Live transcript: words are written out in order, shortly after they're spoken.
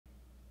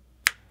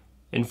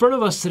In front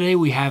of us today,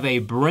 we have a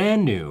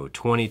brand new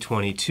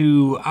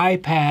 2022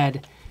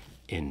 iPad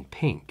in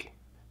pink.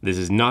 This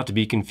is not to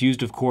be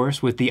confused, of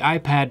course, with the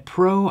iPad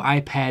Pro,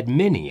 iPad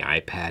Mini,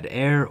 iPad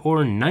Air,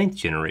 or 9th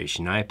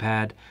generation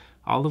iPad,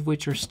 all of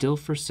which are still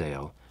for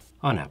sale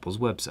on Apple's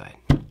website.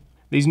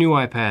 These new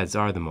iPads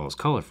are the most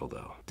colorful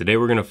though. Today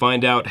we're going to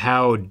find out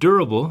how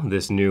durable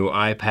this new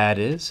iPad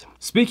is.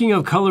 Speaking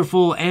of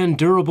colorful and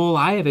durable,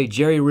 I have a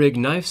jerry-rig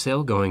knife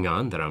sale going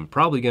on that I'm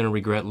probably going to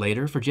regret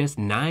later for just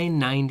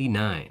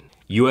 $9.99.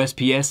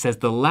 USPS says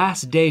the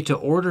last day to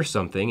order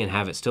something and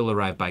have it still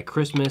arrive by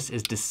Christmas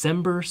is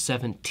December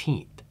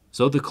 17th.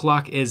 So the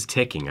clock is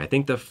ticking. I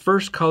think the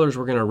first colors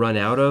we're going to run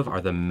out of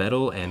are the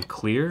metal and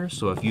clear,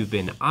 so if you've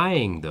been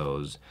eyeing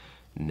those,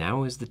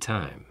 now is the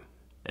time.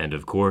 And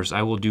of course,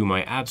 I will do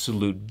my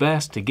absolute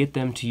best to get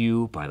them to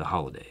you by the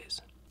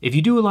holidays. If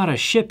you do a lot of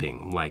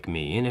shipping, like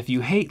me, and if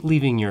you hate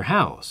leaving your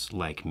house,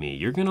 like me,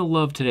 you're gonna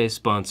love today's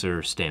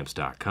sponsor,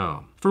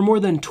 Stamps.com. For more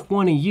than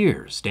 20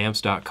 years,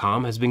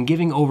 Stamps.com has been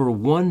giving over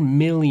 1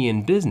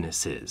 million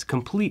businesses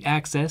complete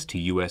access to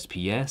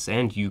USPS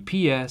and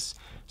UPS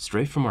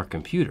straight from our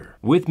computer.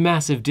 With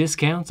massive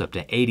discounts up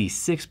to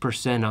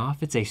 86%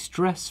 off, it's a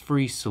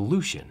stress-free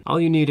solution.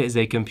 All you need is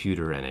a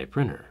computer and a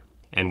printer.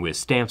 And with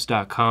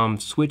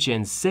Stamps.com's Switch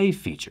and Save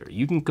feature,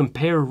 you can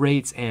compare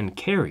rates and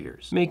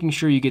carriers, making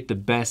sure you get the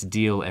best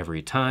deal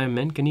every time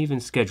and can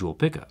even schedule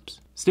pickups.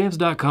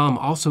 Stamps.com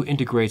also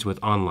integrates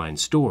with online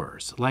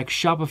stores like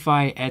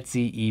Shopify,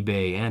 Etsy,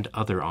 eBay, and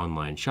other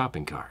online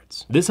shopping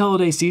carts. This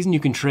holiday season, you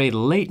can trade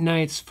late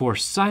nights for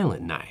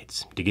silent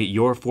nights. To get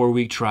your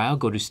 4-week trial,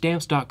 go to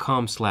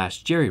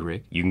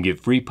Stamps.com/jerryrig. You can get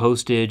free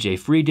postage, a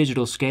free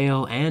digital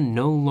scale, and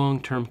no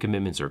long-term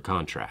commitments or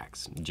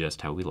contracts.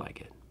 Just how we like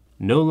it.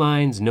 No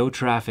lines, no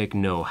traffic,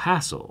 no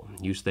hassle.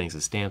 Huge thanks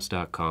to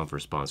Stamps.com for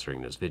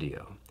sponsoring this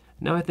video.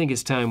 Now I think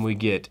it's time we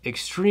get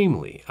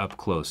extremely up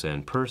close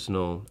and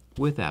personal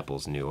with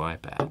Apple's new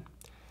iPad.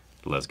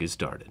 Let's get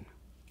started.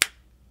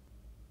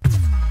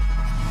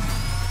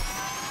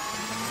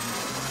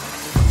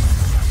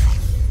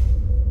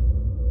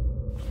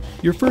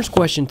 Your first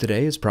question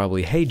today is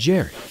probably, hey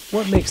Jerry,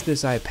 what makes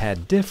this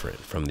iPad different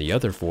from the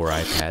other 4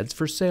 iPads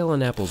for sale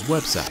on Apple's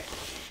website?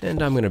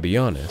 And I'm going to be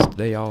honest,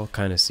 they all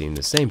kind of seem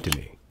the same to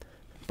me.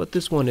 But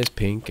this one is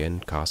pink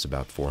and costs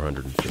about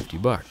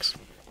 $450,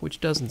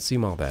 which doesn't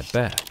seem all that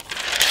bad.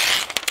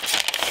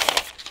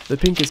 The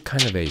pink is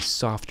kind of a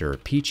softer,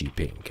 peachy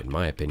pink, in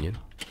my opinion.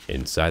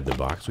 Inside the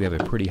box, we have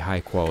a pretty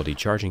high-quality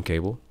charging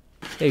cable,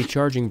 a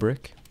charging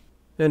brick,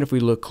 and if we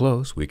look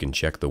close, we can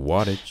check the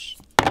wattage.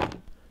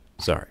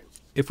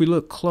 If we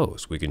look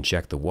close, we can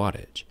check the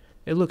wattage.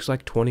 It looks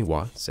like 20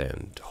 watts,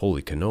 and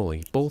holy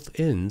cannoli, both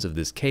ends of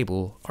this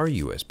cable are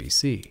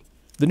USB-C.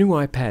 The new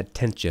iPad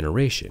 10th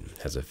generation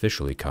has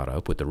officially caught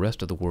up with the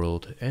rest of the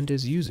world and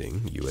is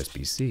using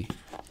USB-C.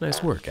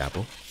 Nice work,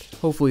 Apple.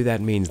 Hopefully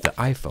that means the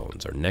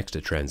iPhones are next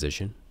to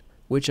transition,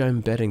 which I'm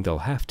betting they'll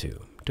have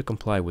to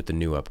comply with the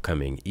new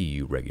upcoming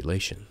EU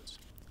regulations.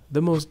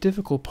 The most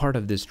difficult part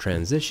of this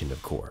transition,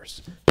 of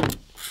course,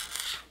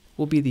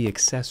 will be the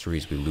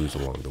accessories we lose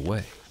along the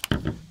way.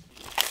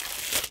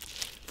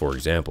 For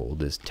example,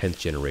 this 10th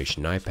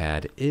generation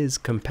iPad is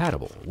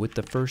compatible with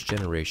the 1st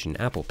generation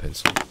Apple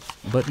Pencil,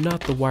 but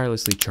not the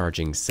wirelessly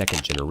charging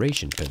 2nd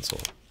generation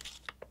Pencil.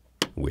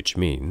 Which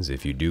means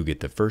if you do get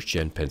the 1st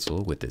gen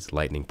Pencil with its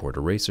Lightning port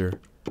eraser,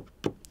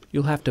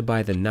 you'll have to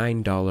buy the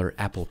 $9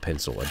 Apple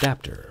Pencil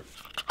adapter,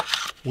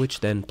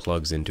 which then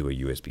plugs into a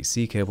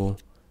USB-C cable,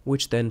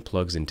 which then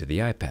plugs into the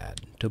iPad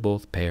to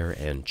both pair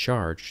and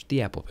charge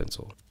the Apple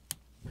Pencil.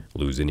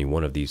 Lose any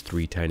one of these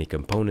 3 tiny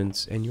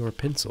components and your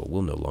pencil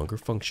will no longer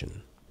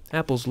function.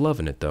 Apple's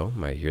loving it though.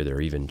 I hear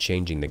they're even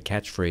changing the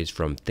catchphrase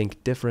from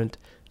think different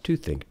to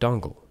think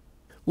dongle.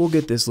 We'll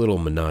get this little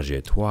menage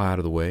a trois out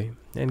of the way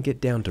and get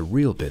down to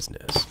real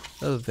business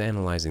of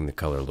analyzing the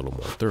color a little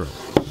more thoroughly.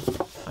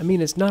 I mean,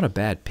 it's not a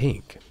bad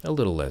pink, a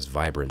little less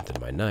vibrant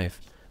than my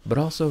knife, but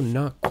also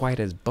not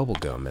quite as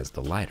bubblegum as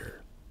the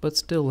lighter, but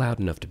still loud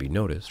enough to be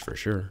noticed for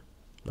sure.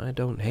 I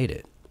don't hate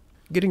it.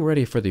 Getting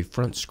ready for the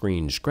front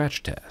screen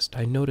scratch test,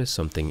 I noticed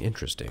something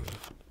interesting.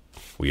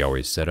 We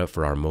always set up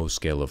for our Mohs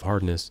scale of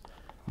hardness,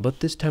 but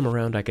this time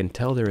around I can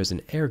tell there is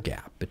an air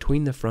gap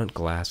between the front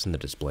glass and the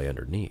display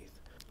underneath.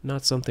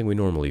 Not something we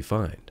normally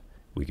find.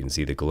 We can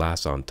see the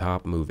glass on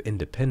top move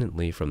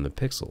independently from the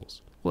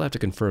pixels. We'll have to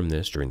confirm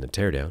this during the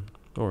teardown,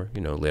 or,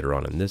 later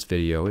on in this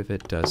video if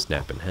it does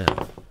snap in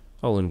half.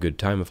 All in good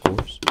time, of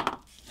course.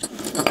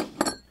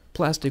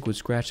 Plastic would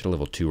scratch at a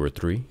level 2 or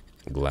 3,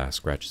 glass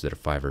scratches at a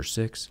 5 or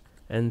 6,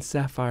 and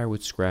sapphire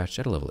would scratch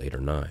at a level 8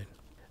 or 9.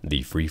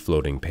 The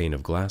free-floating pane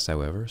of glass,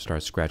 however,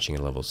 starts scratching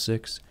at level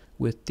 6,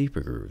 with deeper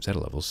grooves at a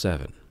level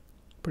 7.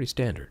 Pretty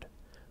standard.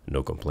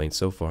 No complaints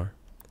so far.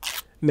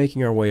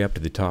 Making our way up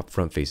to the top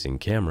front-facing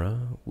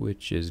camera,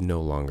 which is no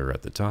longer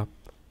at the top.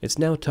 It's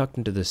now tucked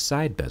into the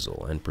side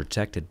bezel and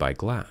protected by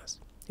glass.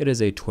 It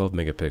is a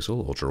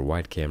 12-megapixel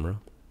ultra-wide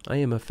camera. I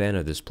am a fan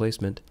of this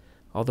placement,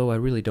 although I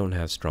really don't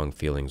have strong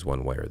feelings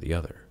one way or the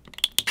other.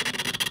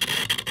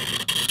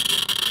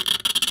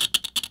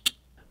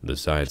 The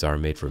sides are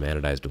made from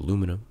anodized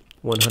aluminum,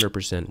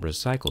 100%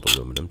 recycled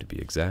aluminum to be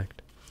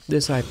exact.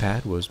 This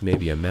iPad was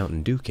maybe a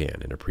Mountain Dew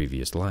can in a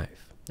previous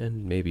life,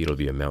 and maybe it'll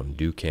be a Mountain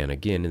Dew can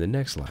again in the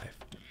next life,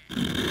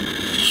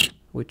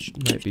 which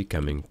might be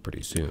coming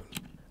pretty soon.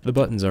 The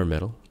buttons are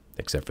metal,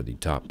 except for the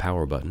top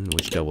power button,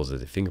 which doubles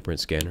as a fingerprint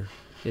scanner.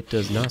 It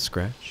does not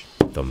scratch.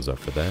 Thumbs up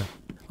for that.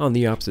 On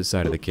the opposite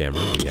side of the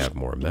camera, we have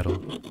more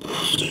metal,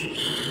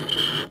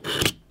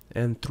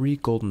 and 3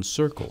 golden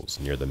circles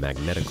near the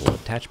magnetical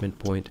attachment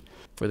point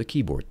for the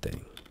keyboard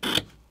thing.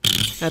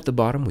 At the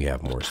bottom, we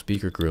have more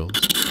speaker grills,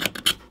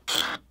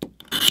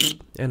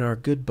 and our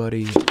good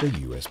buddy, the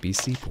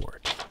USB-C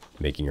port.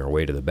 Making our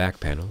way to the back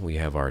panel, we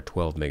have our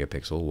 12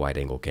 megapixel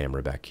wide-angle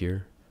camera back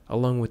here,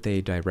 along with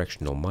a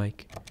directional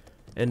mic,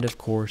 and of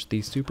course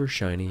the super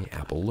shiny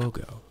Apple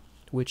logo,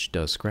 which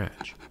does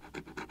scratch.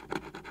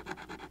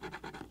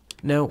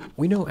 Now,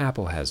 we know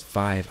Apple has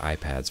 5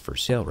 iPads for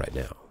sale right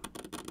now.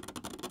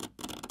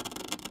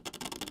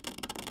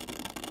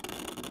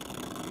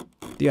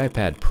 The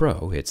iPad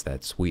Pro hits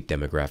that sweet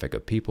demographic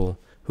of people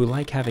who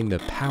like having the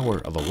power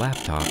of a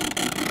laptop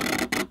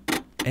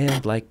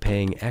and like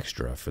paying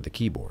extra for the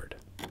keyboard.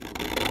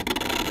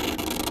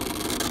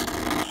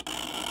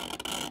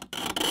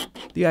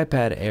 The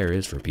iPad Air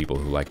is for people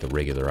who like the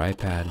regular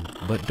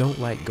iPad, but don't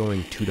like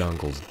going 2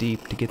 dongles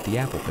deep to get the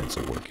Apple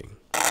Pencil working.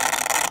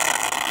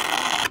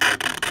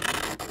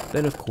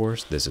 Then of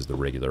course, this is the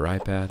regular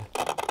iPad.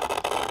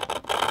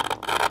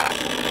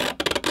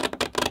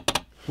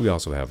 We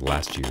also have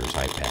last year's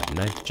iPad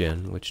 9th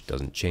Gen, which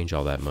doesn't change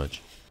all that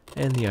much,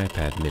 and the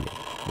iPad Mini,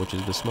 which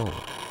is the smaller.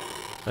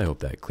 I hope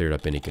that cleared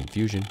up any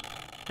confusion,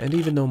 and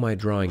even though my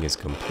drawing is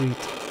complete,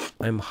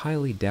 I'm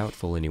highly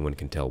doubtful anyone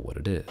can tell what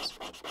it is.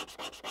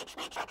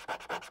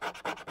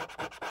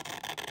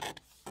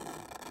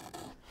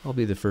 I'll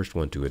be the first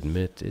one to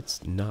admit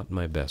it's not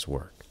my best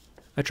work.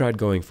 I tried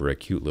going for a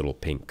cute little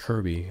pink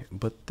Kirby,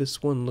 but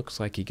this one looks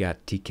like he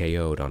got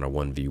TKO'd on a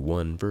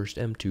 1v1 versus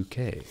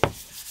M2K.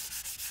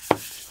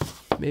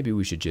 Maybe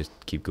we should just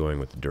keep going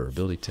with the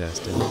durability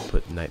test and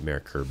put Nightmare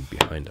Kirby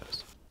behind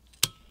us.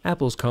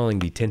 Apple's calling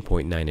the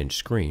 10.9-inch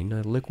screen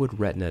a liquid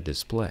retina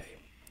display,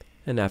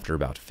 and after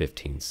about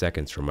 15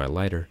 seconds from my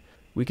lighter,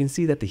 we can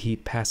see that the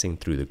heat passing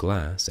through the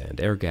glass and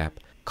air gap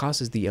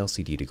causes the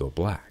LCD to go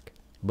black,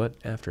 but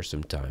after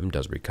some time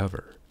does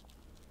recover.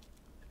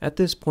 At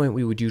this point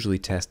we would usually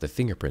test the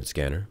fingerprint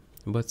scanner,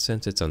 but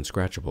since it's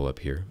unscratchable up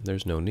here,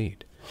 there's no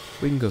need.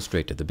 We can go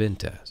straight to the bin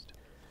test.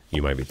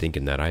 You might be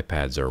thinking that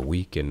iPads are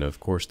weak and of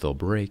course they'll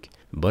break,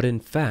 but in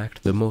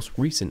fact the most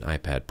recent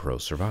iPad Pro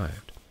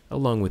survived,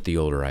 along with the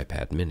older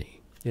iPad Mini.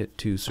 It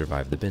too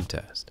survived the bin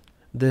test.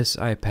 This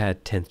iPad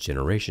 10th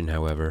generation,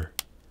 however,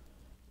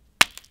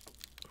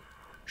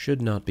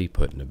 should not be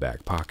put in a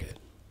back pocket.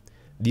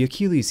 The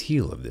Achilles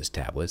heel of this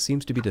tablet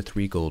seems to be the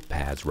 3 gold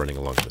pads running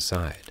along the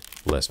side.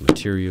 Less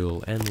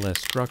material and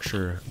less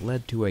structure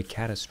led to a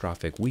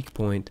catastrophic weak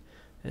point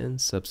and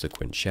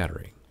subsequent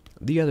shattering.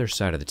 The other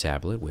side of the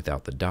tablet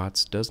without the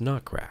dots does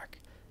not crack,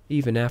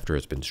 even after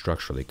it's been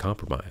structurally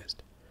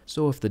compromised.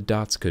 So if the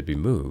dots could be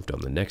moved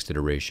on the next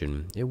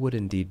iteration, it would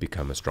indeed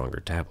become a stronger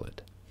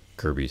tablet.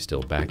 Kirby's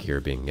still back here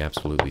being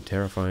absolutely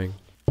terrifying.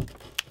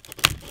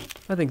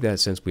 I think that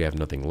since we have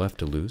nothing left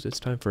to lose, it's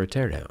time for a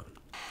teardown.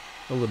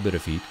 A little bit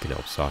of heat can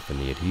help soften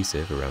the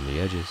adhesive around the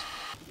edges.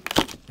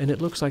 And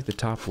it looks like the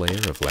top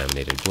layer of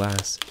laminated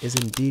glass is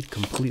indeed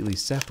completely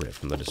separate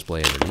from the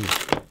display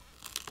underneath.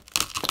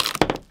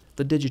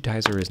 The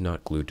digitizer is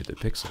not glued to the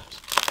pixels.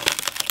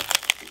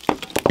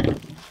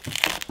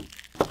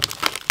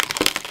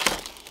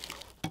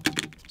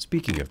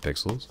 Speaking of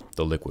pixels,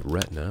 the Liquid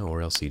Retina, or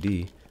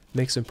LCD,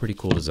 makes some pretty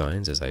cool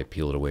designs as I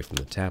peel it away from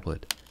the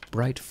tablet.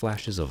 Bright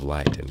flashes of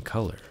light and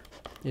color.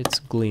 It's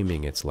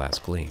gleaming its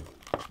last gleam.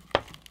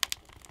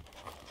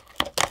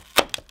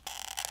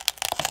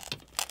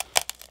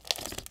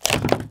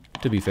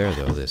 To be fair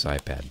though, this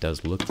iPad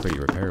does look pretty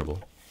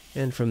repairable.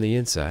 And from the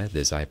inside,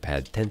 this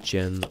iPad 10th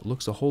Gen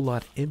looks a whole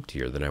lot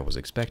emptier than I was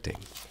expecting.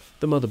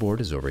 The motherboard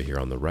is over here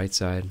on the right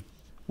side,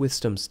 with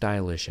some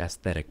stylish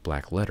aesthetic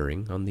black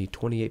lettering on the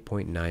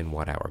 28.9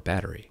 watt-hour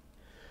battery.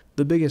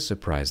 The biggest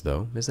surprise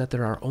though is that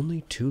there are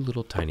only 2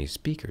 little tiny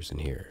speakers in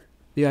here.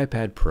 The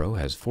iPad Pro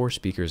has 4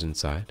 speakers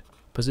inside,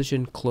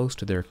 positioned close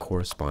to their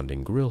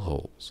corresponding grill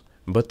holes.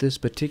 But this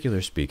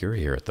particular speaker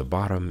here at the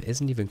bottom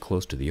isn't even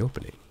close to the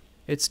opening.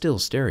 It's still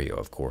stereo,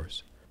 of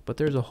course, but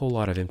there's a whole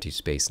lot of empty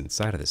space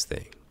inside of this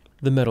thing.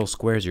 The metal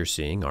squares you're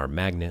seeing are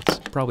magnets,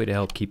 probably to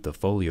help keep the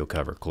folio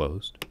cover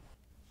closed.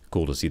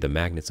 Cool to see the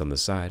magnets on the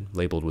side,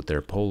 labeled with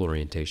their pole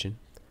orientation,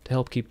 to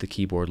help keep the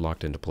keyboard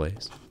locked into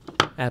place.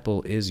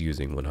 Apple is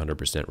using 100%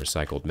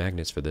 recycled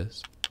magnets for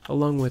this,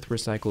 along with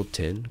recycled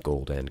tin,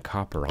 gold, and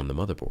copper on the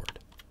motherboard.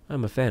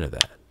 I'm a fan of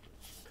that.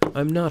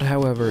 I'm not,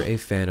 however, a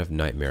fan of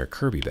Nightmare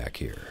Kirby back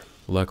here.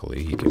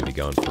 Luckily, he can be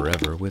gone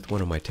forever with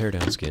one of my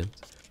teardown skins,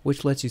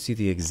 which lets you see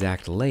the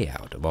exact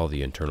layout of all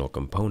the internal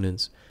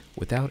components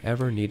without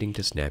ever needing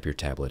to snap your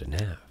tablet in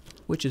half,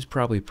 which is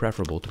probably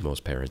preferable to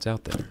most parents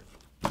out there.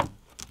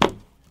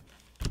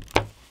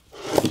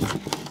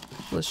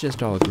 Let's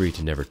just all agree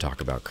to never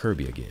talk about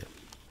Kirby again.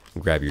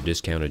 Grab your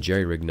discounted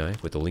jerry-rig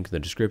knife with the link in the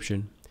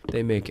description.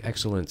 They make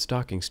excellent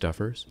stocking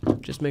stuffers.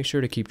 Just make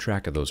sure to keep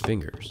track of those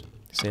fingers.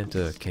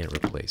 Santa can't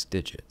replace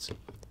digits.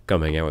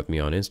 Come hang out with me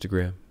on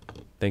Instagram.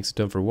 Thanks a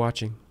ton for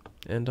watching,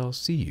 and I'll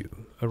see you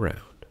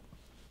around.